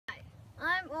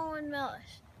Owen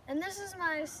Mellish, and this is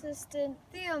my assistant,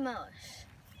 Theo Mellish.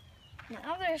 My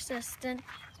other assistant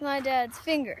is my dad's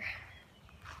finger.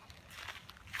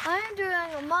 I am doing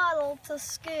a model to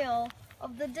scale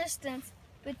of the distance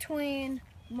between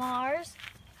Mars,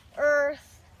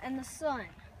 Earth, and the Sun.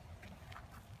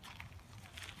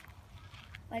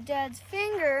 My dad's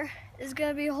finger is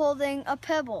going to be holding a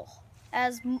pebble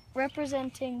as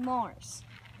representing Mars.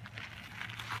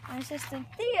 My assistant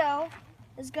Theo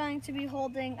is going to be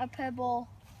holding a pebble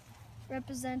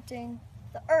representing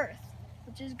the Earth,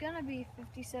 which is going to be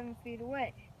 57 feet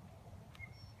away.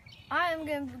 I am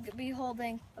going to be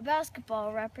holding a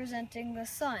basketball representing the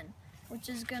Sun, which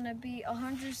is going to be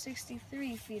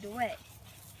 163 feet away.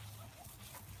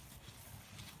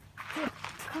 Here,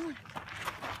 come on.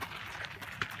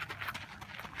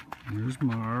 Here's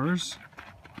Mars.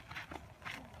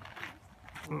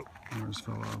 Oh, Mars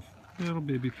fell off. Little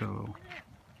baby pillow.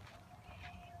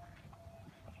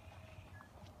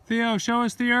 Theo, show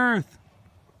us the Earth.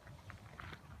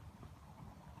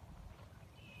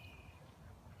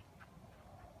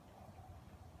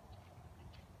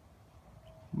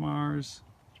 Mars.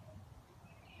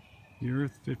 The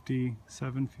Earth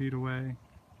 57 feet away.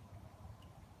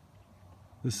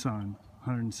 The Sun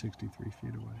 163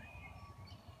 feet away.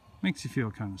 Makes you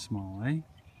feel kind of small, eh?